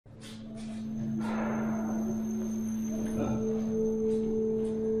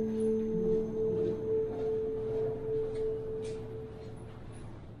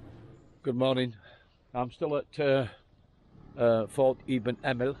Good morning. I'm still at Fort Eben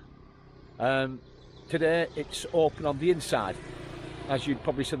Emael. Today it's open on the inside. As you'd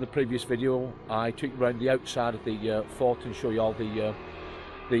probably seen in the previous video, I took you around the outside of the fort and show you all the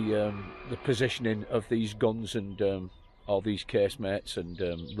positioning of these guns and all these casemates and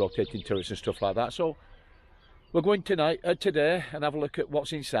rotating turrets and stuff like that. So we're going today and have a look at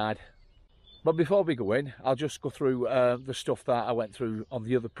what's inside. But before we go in, I'll just go through the stuff that I went through on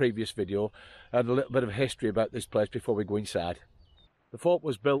the other previous video and a little bit of history about this place before we go inside. The fort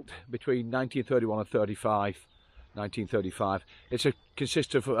was built between 1931 and 1935. It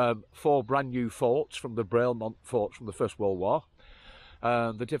consists of 4 brand new forts from the Brailmont forts from the First World War.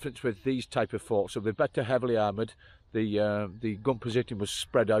 The difference with these type of forts, so they're better heavily armoured. The gun position was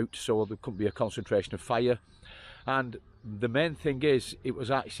spread out so there couldn't be a concentration of fire. And the main thing is, it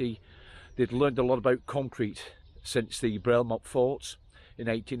was actually, they'd learned a lot about concrete since the Brailmont forts in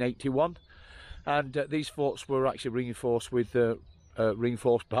 1881, and these forts were actually reinforced with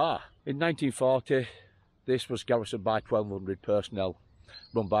reinforced bar. In 1940, this was garrisoned by 1,200 personnel,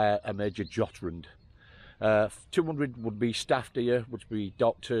 run by a Major Jotrand. 200 would be staffed here, which would be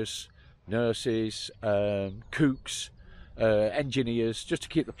doctors, nurses, cooks, engineers, just to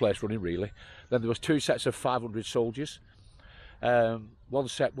keep the place running really. Then there was 2 sets of 500 soldiers. One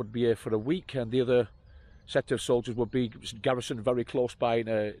set would be here for a week, and the other set of soldiers would be garrisoned very close by in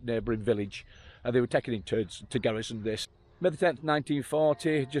a neighbouring village, and they were taken in turns to garrison this. May the 10th,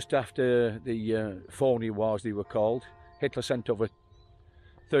 1940, just after the Phony Wars they were called, Hitler sent over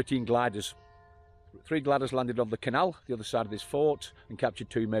 13 gliders. 3 gliders landed on the canal, the other side of this fort, and captured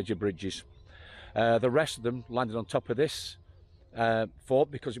 2 major bridges. The rest of them landed on top of this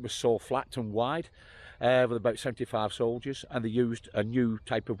fort because it was so flat and wide, with about 75 soldiers, and they used a new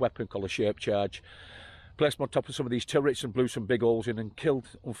type of weapon called a shape charge. Placed them on top of some of these turrets and blew some big holes in and killed,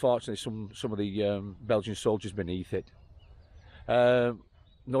 unfortunately, some of the Belgian soldiers beneath it.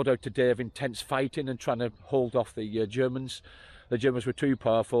 No doubt a day of intense fighting and trying to hold off the Germans. The Germans were too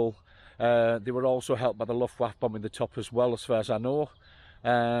powerful. They were also helped by the Luftwaffe bombing the top as well, as far as I know,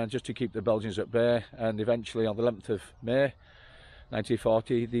 just to keep the Belgians at bay. And eventually, on the 11th of May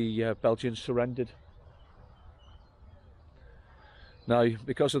 1940, the Belgians surrendered. Now,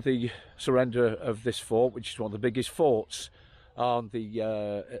 because of the surrender of this fort, which is one of the biggest forts on the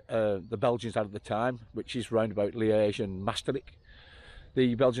Belgians had at the time, which is round about Liège and Maastricht,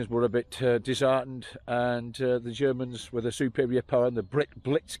 the Belgians were a bit disheartened, and the Germans, with a superior power and the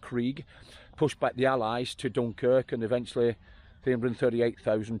Blitzkrieg, pushed back the Allies to Dunkirk, and eventually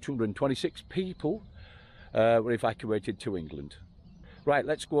 338,226 people were evacuated to England. Right,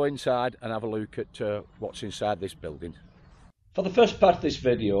 let's go inside and have a look at what's inside this building. For the first part of this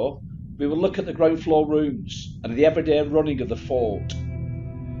video, we will look at the ground floor rooms and the everyday running of the fort.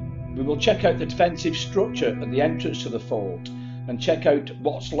 We will check out the defensive structure at the entrance to the fort and check out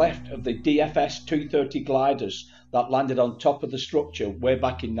what's left of the DFS 230 gliders that landed on top of the structure way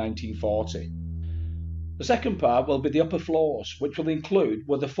back in 1940. The second part will be the upper floors, which will include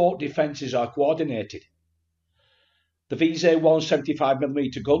where the fort defences are coordinated. The VZ-1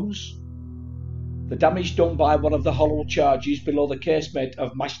 75mm guns, the damage done by one of the hollow charges below the casemate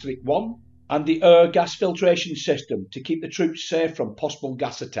of Maastricht 1, and the air gas filtration system to keep the troops safe from possible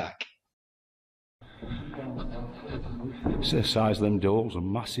gas attack. It's the size of them doors are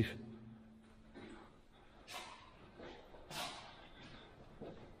massive.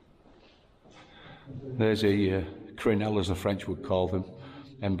 There's a crenelle, as the French would call them,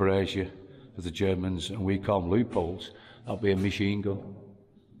 embrasure of the Germans, and we call them loopholes. That'll be a machine gun.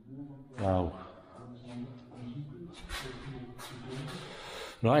 Wow.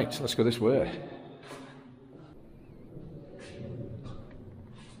 Right, let's go this way.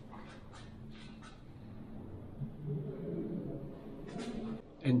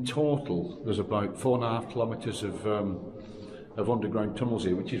 In total, there's about 4.5 kilometres of underground tunnels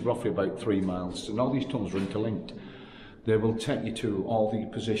here, which is roughly about 3 miles. And all these tunnels are interlinked. They will take you to all the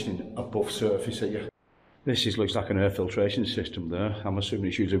positioning above surface here. This looks like an air filtration system there. I'm assuming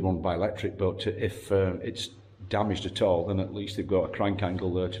it's usually run by electric, but if it's damaged at all, then at least they've got a crank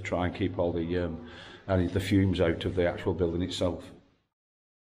angle there to try and keep all the fumes out of the actual building itself.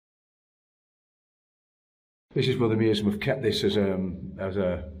 This is where the museum have kept this as an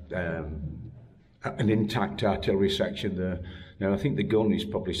intact artillery section there. Now I think the gun is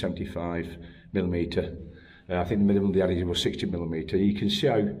probably 75mm. I think the minimum they added was 60mm. You can see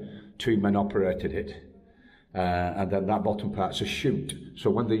how 2 men operated it, and then that bottom part's a chute. So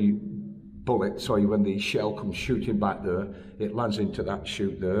when the when the shell comes shooting back there, it lands into that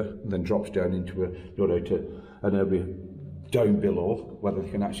chute there, and then drops down into an area down below. Whether they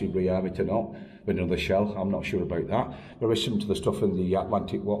can actually rearm it or not with another shell, I'm not sure about that. There is some to the stuff in the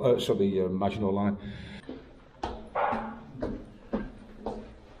Atlantic, the Maginot Line.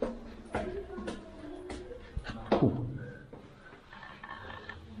 Ooh.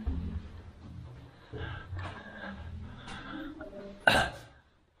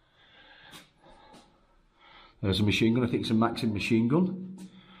 There's a machine gun, I think it's a Maxim machine gun.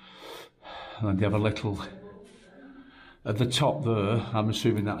 And they have a little, at the top there, I'm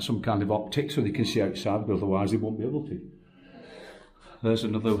assuming that's some kind of optic so they can see outside, but otherwise they won't be able to. There's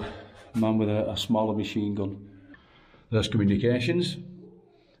another man with a smaller machine gun. There's communications.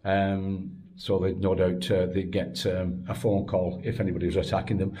 So they no doubt they'd get a phone call if anybody was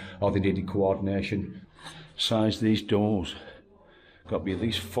attacking them or they needed coordination. Size these doors. Got to be at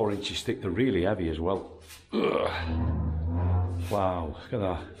least 4 inches thick, they're really heavy as well. Ugh. Wow, look at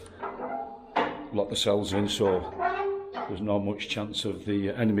that. Lock the cells in, so there's not much chance of the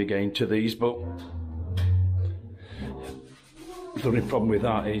enemy getting to these, but the only problem with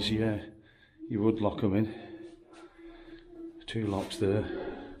that is, yeah, you would lock them in. 2 locks there.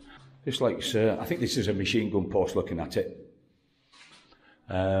 Just like, I think this is a machine gun post looking at it.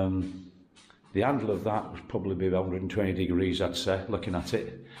 The handle of that would probably be about 120 degrees, I'd say, looking at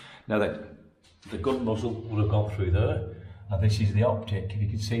it. Now the gun muzzle would have gone through there, and this is the optic, if you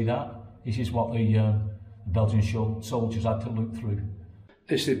can see that. This is what the Belgian soldiers had to look through.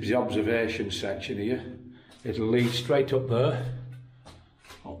 This is the observation section here. It'll lead straight up there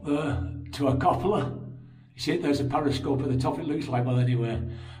to a cupola. You see, there's a periscope at the top, it looks like, well, anyway.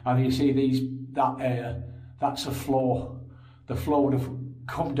 And you see that air, that's a floor. The floor would have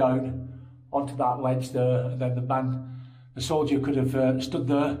come down onto that ledge there, and then the soldier could have stood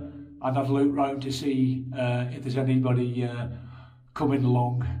there and had a look round to see if there's anybody coming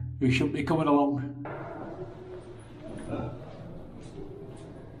along who shouldn't be coming along.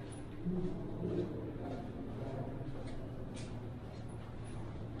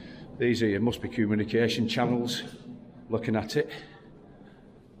 These here must be communication channels, looking at it.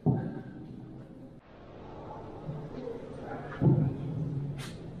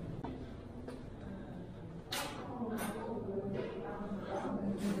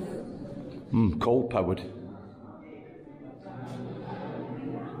 Coal powered.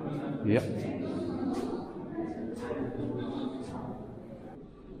 Yep.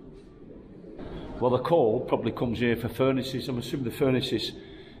 Well, the coal probably comes here for furnaces. I'm assuming the furnaces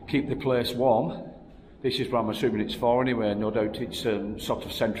keep the place warm. This is what I'm assuming it's for anyway. No doubt it's sort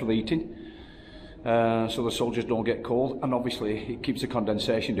of central heating. So the soldiers don't get cold, and obviously it keeps the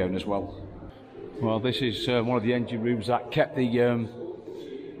condensation down as well. Well, this is one of the engine rooms that kept the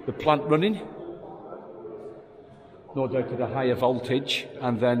plant running. No doubt at a higher voltage,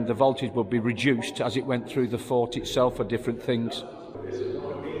 and then the voltage would be reduced as it went through the fort itself for different things.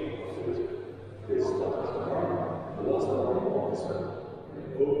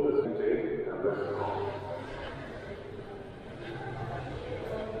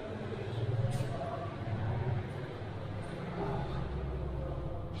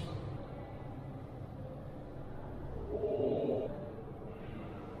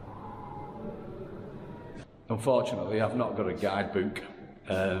 Unfortunately, I've not got a guidebook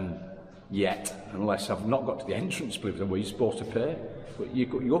yet, unless I've not got to the entrance, believe it or not, where you're supposed to pay. But you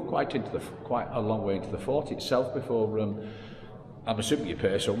go quite a long way into the fort itself before. I'm assuming you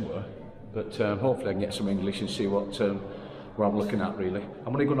pay somewhere, but hopefully I can get some English and see what I'm looking at. Really,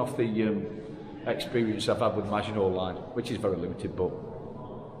 I'm only going off the experience I've had with Maginot Line, which is very limited, but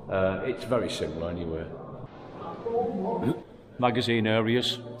it's very similar anyway. Magazine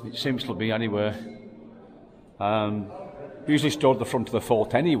areas. It seems to be anywhere. Usually stored at the front of the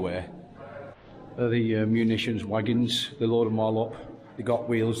fort anyway. The munitions wagons, they load them all up. They got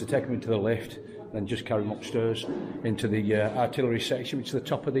wheels, they take them into the lift, then just carry them upstairs into the artillery section, which is the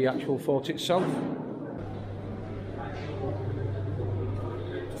top of the actual fort itself.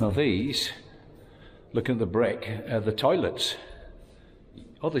 Now these, looking at the brick, are the toilets.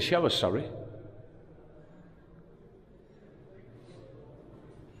 Oh, the showers, sorry.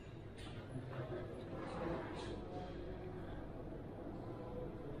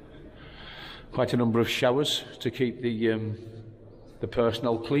 Quite a number of showers to keep the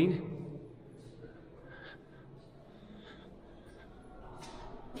personnel clean.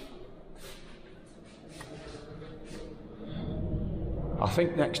 I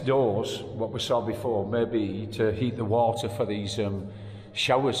think next doors, what we saw before, may be to heat the water for these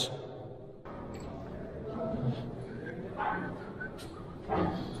showers.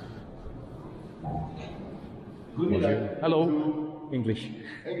 Hello. English.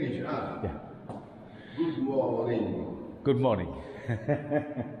 English, Yeah. Good morning. Good morning.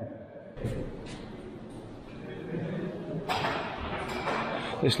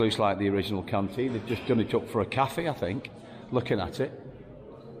 This looks like the original canteen. They've just done it up for a cafe, I think, looking at it.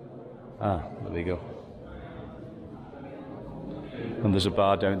 Ah, there we go. And there's a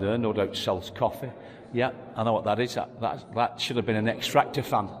bar down there, no doubt sells coffee. Yeah, I know what that is. That should have been an extractor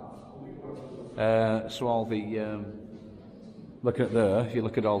fan. So all the, looking at there, if you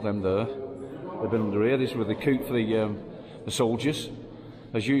look at all them there, they've been under here. This is where they cook for the soldiers.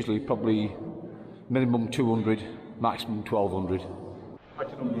 There's usually probably minimum 200, maximum 1200.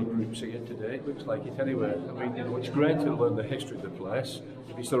 Quite a number of groups here today, it looks like it anyway. I mean, you know, it's great to learn the history of the place,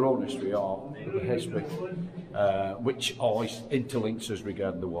 if it's their own history or the history, which always interlinks us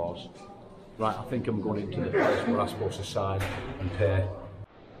regarding the wars. Right, I think I'm going into the place where I'm supposed to sign and pay.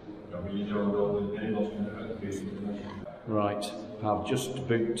 Right, I've just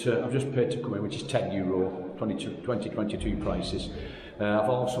paid to come in, which is €10, 2022 prices. I've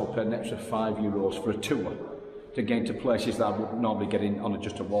also paid an extra €5 for a tour to get into places that I wouldn't normally get in on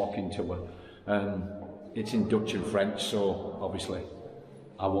just a walking tour. It's in Dutch and French, so obviously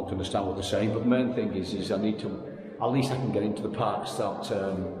I won't understand what they're saying, but the main thing is I need to, at least I can get into the parks that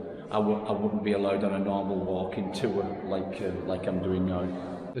I wouldn't be allowed on a normal walking tour like I'm doing now.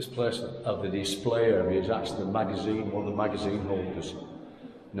 This place of the display area is actually the magazine, one of the magazine holders.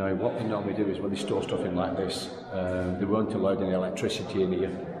 Now what they normally do is when they store stuff in like this, they weren't allowed any electricity in here.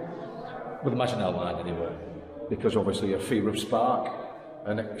 But imagine how bad anyway, because obviously a fear of spark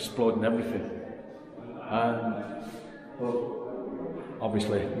and exploding everything. Well,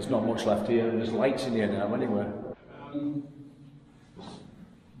 obviously there's not much left here, and there's lights in here now anyway.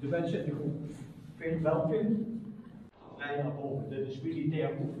 De mensen die goed wel vinden, wij naar boven. Dit is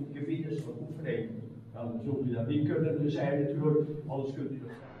militair gebied, is voor oefening. Dan zult u dat niet kunnen, dus hij natuurlijk, alles kunt u.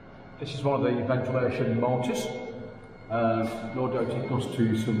 This is one of the ventilation motors. No doubt it goes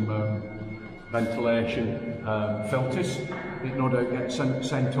to some ventilation filters. It no doubt gets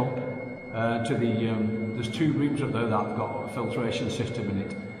sent up to the, there's 2 rooms up there that have got a filtration system in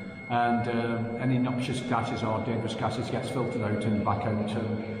it. And any noxious gases or dangerous gases gets filtered out and back out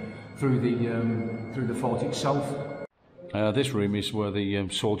through the fort itself. This room is where the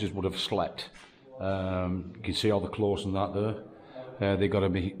soldiers would have slept. You can see all the clothes and that there. They've got to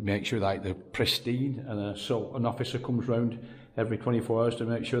make sure that they're pristine, and so an officer comes round every 24 hours to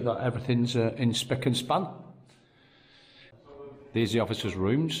make sure that everything's in spick and span. These are the officers'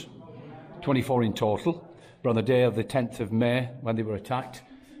 rooms, 24 in total. But on the day of the 10th of May, when they were attacked,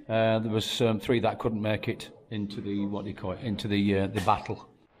 there was 3 that couldn't make it into the, what do you call it, into the battle.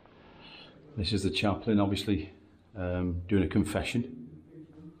 This is the chaplain, obviously doing a confession.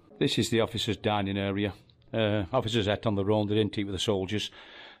 This is the officers' dining area. Officers ate on their own, they didn't eat with the soldiers.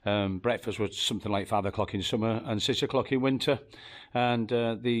 Breakfast was something like 5 o'clock in summer and 6 o'clock in winter. And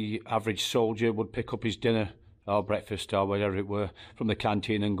the average soldier would pick up his dinner or breakfast or whatever it were from the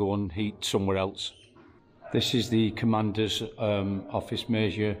canteen and go and eat somewhere else. This is the commander's office,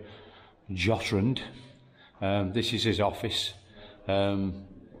 Major Jotrand. This is his office.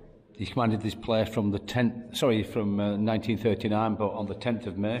 He commanded this place from 1939, but on the 10th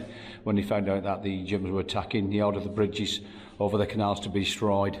of May, when he found out that the Germans were attacking, he ordered the bridges over the canals to be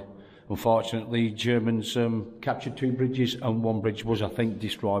destroyed. Unfortunately, Germans captured 2 bridges, and 1 bridge was, I think,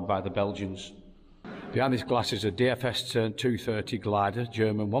 destroyed by the Belgians. Behind this glass is a DFS 230 glider,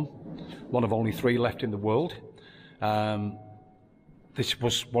 German one of only 3 left in the world. This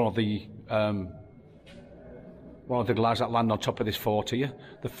was one of the gliders that land on top of this fort here.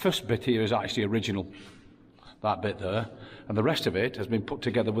 The first bit here is actually original, that bit there, and the rest of it has been put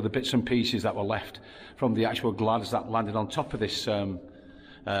together with the bits and pieces that were left from the actual gliders that landed on top of this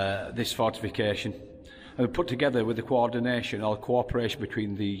this fortification, and put together with the coordination or cooperation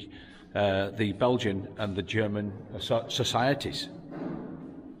between the Belgian and the German societies.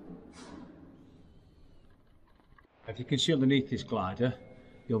 If you can see underneath this glider,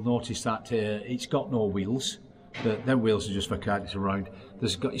 you'll notice that it's got no wheels. Them wheels are just for carrying it around.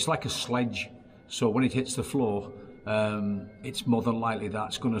 It's like a sledge, so when it hits the floor, it's more than likely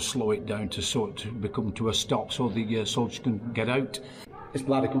that's going to slow it down to become to a stop, so the soldiers can get out. This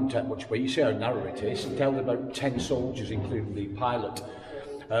glider couldn't take much weight. You see how narrow it is. It held about 10 soldiers, including the pilot.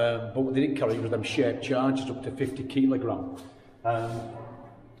 But what they didn't carry was them shaped charges up to 50 kilogram.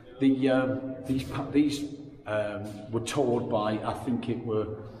 These were towed by, I think it were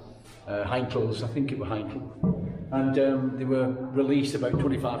Heinkel's, and they were released about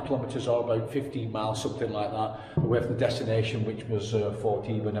 25 kilometres or about 15 miles, something like that, away from the destination, which was Fort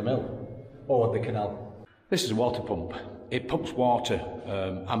Eben Emael, or the canal. This is a water pump. It pumps water,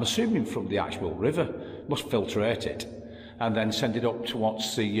 I'm assuming from the actual river, must filtrate it. and then send it up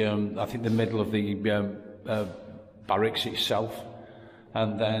towards the, I think the middle of the barracks itself,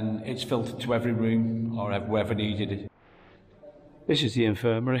 and then it's filtered to every room or wherever needed it. This is the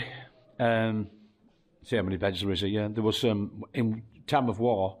infirmary. See how many beds there is here. There was, in time of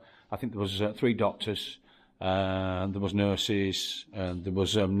war, I think there was 3 doctors, and there was nurses, and there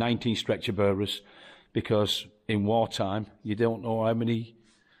was 19 stretcher bearers, because in wartime you don't know how many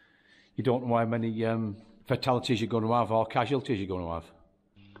fatalities you're going to have or casualties you're going to have.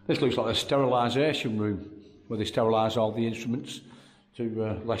 This looks like a sterilisation room where they sterilise all the instruments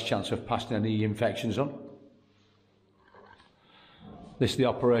to less chance of passing any infections on. This is the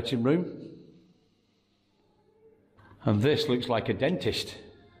operating room, and this looks like a dentist.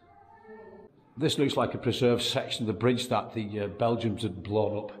 This looks like a preserved section of the bridge that the Belgians had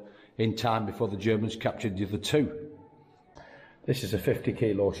blown up in time before the Germans captured the other 2. This is a 50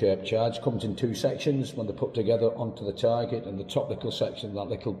 kilo shaped charge, comes in 2 sections when they're put together onto the target, and the top little section, that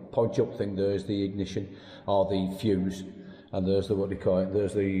little point up thing there, is the ignition or the fuse, and there's the, what they call it,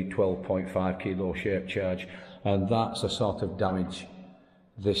 there's the 12.5 kilo shaped charge, and that's the sort of damage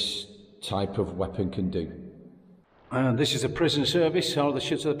this type of weapon can do. And this is a prison service, or the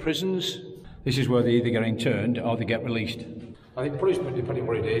shits of the prisons. This is where they either get interned or they get released. I think punishment, depending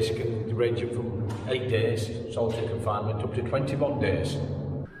what it is, can range from 8 days, solitary confinement, up to 21 days.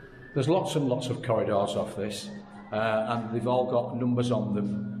 There's lots and lots of corridors off this, and they've all got numbers on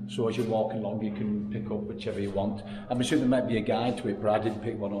them, so as you're walking along you can pick up whichever you want. I'm assuming there might be a guide to it, but I didn't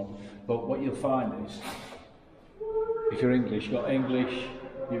pick one up. But what you'll find is, if you're English, you've got English,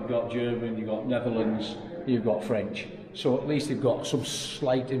 you've got German, you've got Netherlands, you've got French. So at least they've got some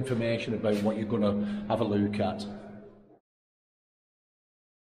slight information about what you're going to have a look at.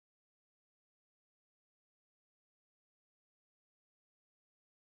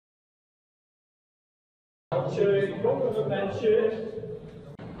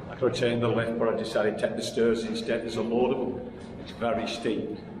 I could take the lift, but I decided to take the stairs instead. There's a load of them. It's very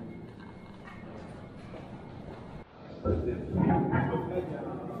steep.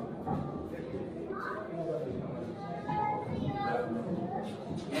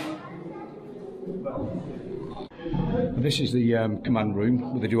 This is the command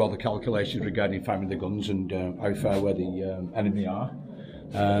room where they do all the calculations regarding firing the guns and how far where the enemy are.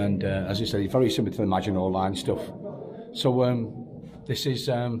 And as I said, it's very similar to the Maginot Line stuff. So this is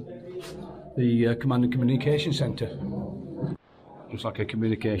the Command and Communication Centre. Looks like a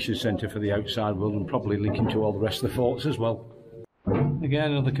communication centre for the outside world, and probably linking to all the rest of the forts as well.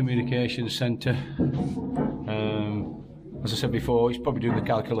 Again, another communication centre. As I said before, he's probably doing the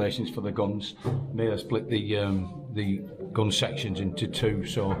calculations for the guns. May have split the gun sections into 2,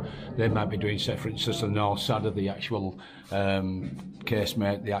 so they might be doing, say, for instance, the north side of the actual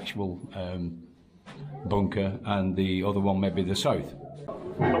casemate, the actual bunker, and the other one may be the south.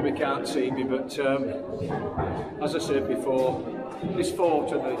 Probably can't see me, but as I said before, this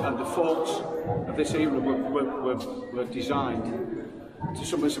fort and the forts of this era were designed to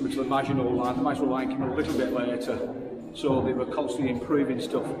something similar to the Maginot Line. The Maginot Line came a little bit later, so they were constantly improving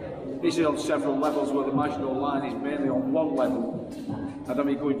stuff. This is on several levels, where the Maginot Line is mainly on one level, and then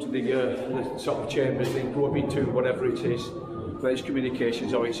we go into the sort of chambers, they go up into whatever it is, whether it's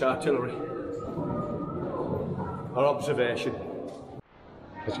communications or it's artillery or observation.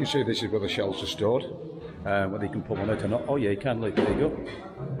 As you see, this is where the shells are stored, whether you can pull one out or not. Oh yeah, you can, look, there you go.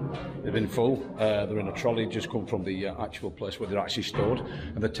 They've been full, they're in a trolley, just come from the actual place where they're actually stored,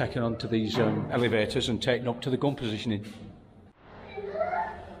 and they're taken onto these elevators and taken up to the gun positioning.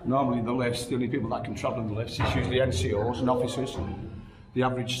 Normally the lifts, the only people that can travel in the lifts is usually NCOs and officers. The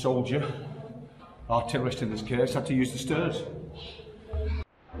average soldier, artillerist in this case, had to use the stairs.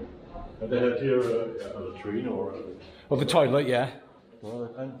 And they had here a latrine or... Well, the toilet, yeah.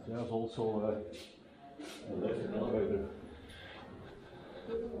 Well, and there's also a lift elevator.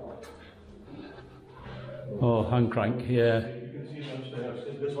 Oh, hand crank, yeah. You can see it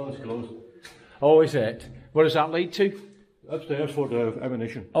upstairs. This one is closed. Oh, is it? Where does that lead to? Upstairs for the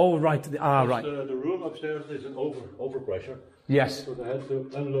ammunition. Oh, right. Right. The room upstairs is an overpressure. Yes. So they had to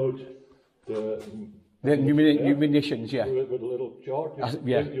unload the munitions, yeah. With a little chart.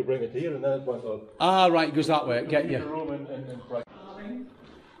 You bring it here and then it went up. Ah, right, it goes that way. Get you. The room in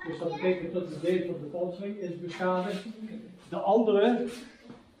Dus dat betekent dat de deel van de pantsering is beschadigd. De andere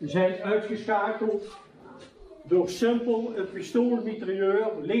zijn uitgeschakeld door simpel een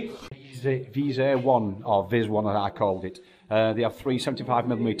pistoolmitrailleur licht. Visa 1, or Viz 1 as I called it. They have 3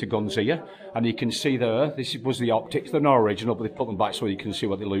 75mm guns here, and you can see there, this was the optics. They're not original, but they put them back so you can see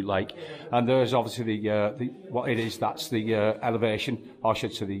what they look like. And there's obviously what it is, that's the elevation, or I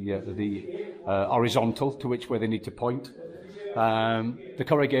should say the horizontal to which way they need to point. The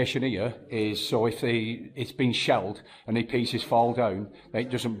corrugation here is so if it's been shelled and the pieces fall down, it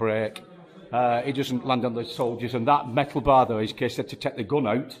doesn't break, it doesn't land on the soldiers, and that metal bar there is in case they have to take the gun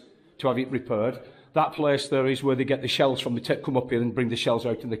out to have it repaired. That place there is where they get the shells from, they come up here and bring the shells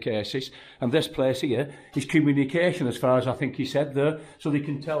out in the cases, and this place here is communication, as far as I think he said there, so they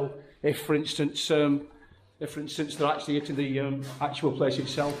can tell if, for instance, they're actually hitting the actual place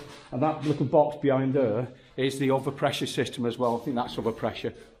itself. And that little box behind there is the overpressure system as well. I think that's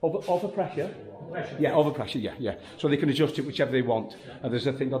overpressure. Overpressure? Yeah, overpressure, yeah. So they can adjust it whichever they want. And there's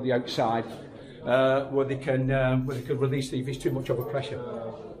a thing on the outside where they can release if it's too much overpressure.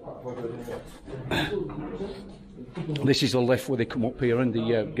 This is the lift where they come up here and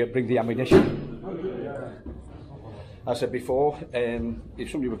they bring the ammunition. As I said before, if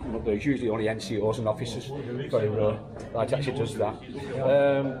somebody would come up there, it's usually only NCOs and officers. Very rare that actually does that.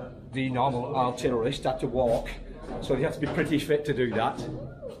 The normal artillerists have to walk, so they have to be pretty fit to do that.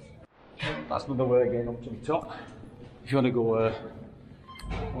 That's another way again up to the top. If you want to go,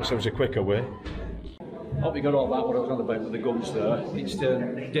 also there's a quicker way. Hope you got all that, what I was on about with the guns there. It's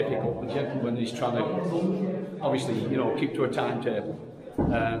difficult. The gentleman is trying to, obviously, keep to a timetable.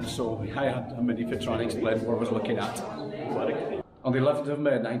 So I had a minute for trying to explain what I was looking at. On the 11th of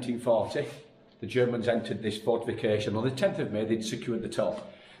May 1940, the Germans entered this fortification. On the 10th of May, they'd secured the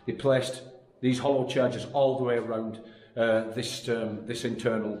top. They placed these hollow charges all the way around this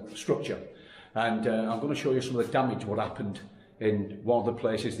internal structure. And I'm going to show you some of the damage, what happened in one of the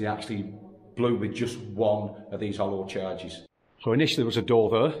places they actually blew with just one of these hollow charges. So initially there was a door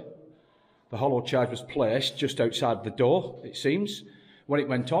there. The hollow charge was placed just outside the door, it seems. When it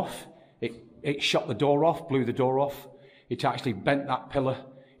went off, it shot the door off, blew the door off. It actually bent that pillar.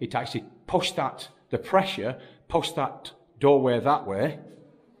 It actually pushed the pressure pushed that doorway that way.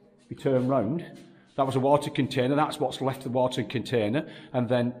 We turn round. That was a water container. That's what's left of the water container. And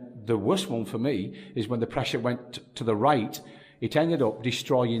then the worst one for me is when the pressure went to the right, it ended up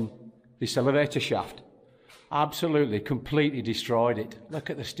destroying this elevator shaft. Absolutely, completely destroyed it. Look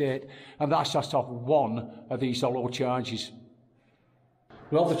at the state. And that's just off one of these hollow charges.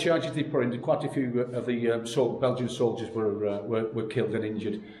 Well, the charges they put in, quite a few of the Belgian soldiers were killed and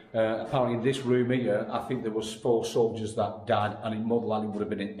injured. Apparently in this room here, I think there was 4 soldiers that died, and it more than likely would have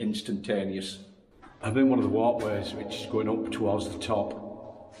been instantaneous. I'm in one of the walkways which is going up towards the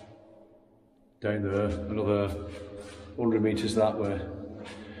top. Down there, another 100 metres that way.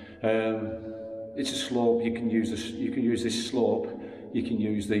 It's a slope. You can use this slope. You can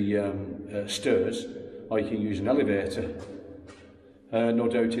use the stairs, or you can use an elevator. No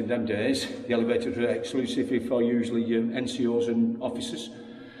doubt in them days, the elevators were exclusively for usually NCOs and officers,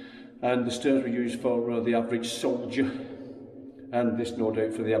 and the stairs were used for the average soldier, and this no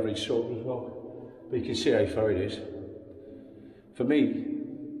doubt for the average soldier as well. But you can see how far it is. For me,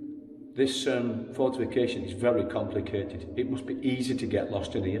 this fortification is very complicated. It must be easy to get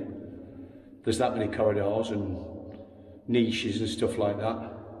lost in here. There's that many corridors and niches and stuff like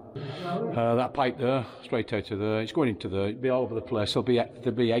that. That pipe there, straight out of there, it's going into there, it'll be all over the place. There'll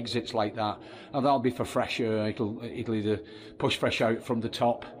be exits like that, and that'll be for fresh air. It'll either push fresh out from the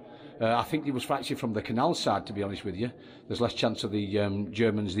top. I think it was actually from the canal side, to be honest with you. There's less chance of the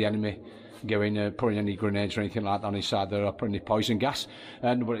Germans, the enemy, going putting any grenades or anything like that on his side there, or putting any poison gas,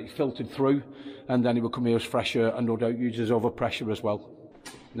 and when it filtered through, and then it will come here as fresh air, and no doubt used as overpressure as well.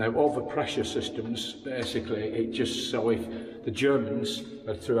 Now, overpressure systems, basically, it just so if the Germans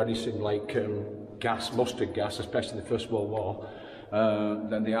threw anything like gas, mustard gas, especially in the First World War,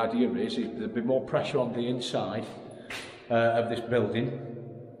 then the idea is there'd be more pressure on the inside of this building,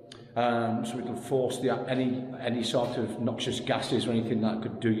 so it'll force any sort of noxious gases or anything that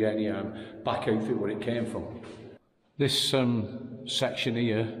could do you any harm back out through where it came from. This section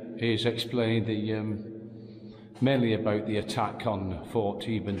here is explaining the mainly about the attack on Fort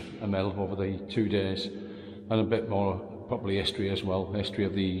Eben Emael over the 2 days, and a bit more probably history as well, history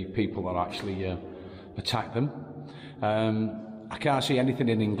of the people that actually attacked them. I can't see anything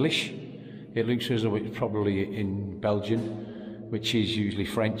in English. It looks as though it's probably in Belgian, which is usually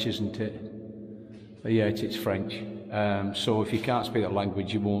French, isn't it? But yeah, it's French. So if you can't speak that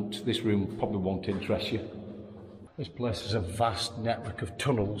language, this room probably won't interest you. This place is a vast network of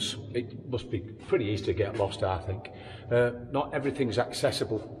tunnels. It must be pretty easy to get lost, I think. Not everything's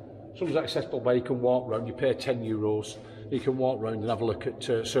accessible. Some's accessible where you can walk around, you pay €10. You can walk around and have a look at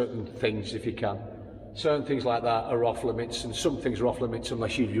certain things if you can. Certain things like that are off limits, and some things are off limits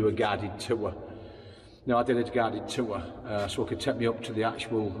unless you do a guided tour. Now, I did a guided tour, so it could take me up to the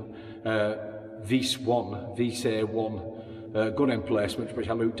actual VIS-A1 gun emplacement, which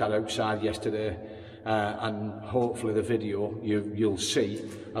I looked at outside yesterday. and hopefully the video you'll see,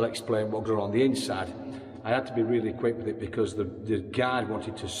 I'll explain what goes on the inside. I had to be really quick with it because the guide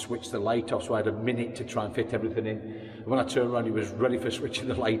wanted to switch the light off, so I had a minute to try and fit everything in. And when I turned around, he was ready for switching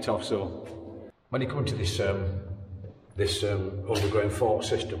the light off. So when you come into this underground fort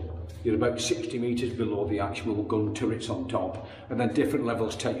system, you're about 60 metres below the actual gun turrets on top, and then different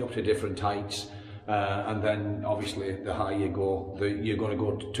levels take you up to different heights. And then obviously the higher you go, you're going to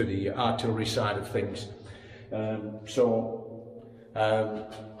go to the artillery side of things.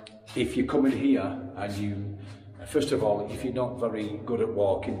 If you come in here and you, first of all, if you're not very good at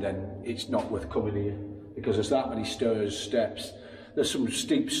walking, then it's not worth coming here because there's that many stairs, steps. There's some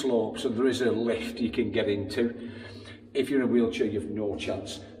steep slopes and there is a lift you can get into. If you're in a wheelchair, you've no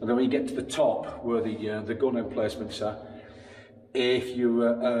chance. And then when you get to the top, where the gun emplacements are, if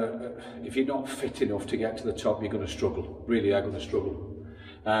you're not fit enough to get to the top, you're going to struggle. Really are going to struggle.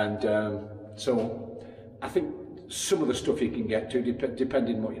 And so I think some of the stuff you can get to,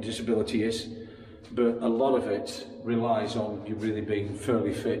 depending on what your disability is, but a lot of it relies on you really being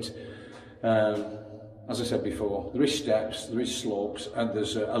fairly fit. As I said before, there is steps, there is slopes, and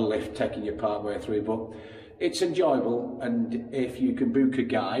there's a lift taking you part way through, but it's enjoyable, and if you can book a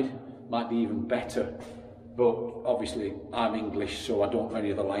guide, might be even better. But obviously I'm English, so I don't know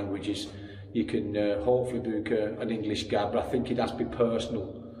any other languages. You can hopefully book an English guide, but I think it has to be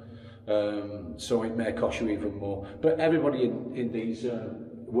personal. So it may cost you even more. But everybody in these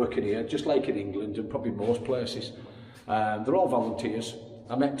working here, just like in England and probably most places, they're all volunteers.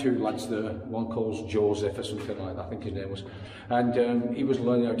 I met two lads there, one called Joseph or something like that, I think his name was, and he was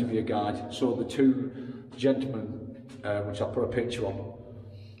learning how to be a guide. So the two gentlemen, which I'll put a picture on,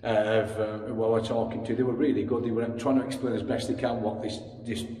 while we're talking to, they were really good. They were trying to explain as best they can what this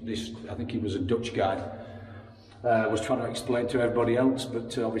I think he was a Dutch guide, was trying to explain to everybody else,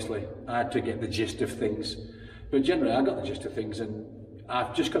 but obviously I had to get the gist of things. But generally I got the gist of things, and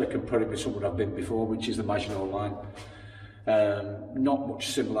I've just got to compare it with somewhere I've been before, which is the Maginot Line. Not much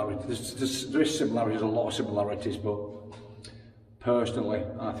similarity. There is similarities, a lot of similarities, but personally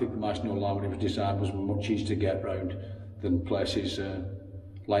I think the Maginot Line, when it was designed, was much easier to get round than places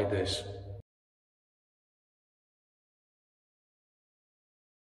like this.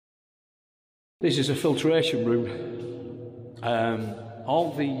 This is a filtration room.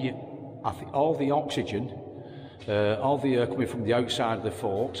 All the oxygen, all the air coming from the outside of the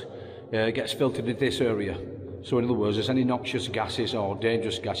fort gets filtered in this area. So in other words, there's any noxious gases or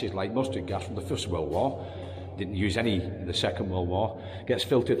dangerous gases like mustard gas from the First World War, didn't use any in the Second World War, gets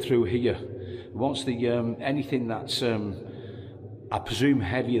filtered through here. Once the anything that's I presume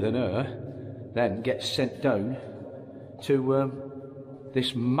heavier than air then gets sent down to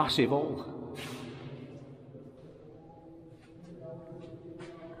this massive hole.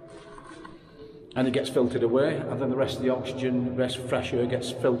 And it gets filtered away, and then the rest of the oxygen, the rest of fresh air gets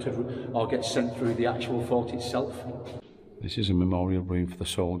filtered or gets sent through the actual fort itself. This is a memorial room for the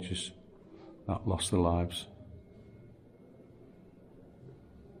soldiers that lost their lives.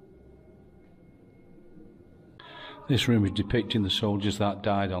 This room is depicting the soldiers that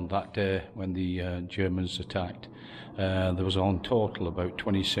died on that day when the Germans attacked. There was in total about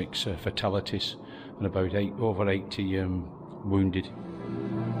 26 fatalities and about over 80 wounded.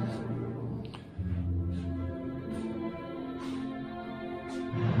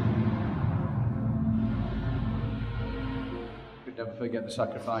 Never forget the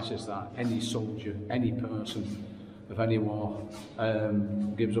sacrifices that any soldier, any person of any war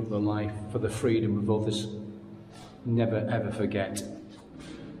gives up their life for the freedom of others. Never ever forget.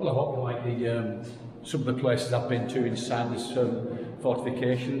 Well, I hope you like some of the places I've been to inside this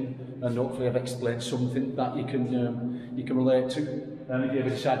fortification, and hopefully I've explained something that you can relate to. And if you ever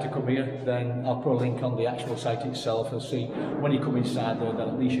decide to come here, then I'll put a link on the actual site itself and see when you come inside there, then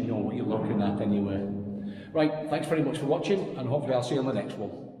at least you know what you're looking at anyway. Right, thanks very much for watching, and hopefully I'll see you on the next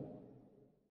one.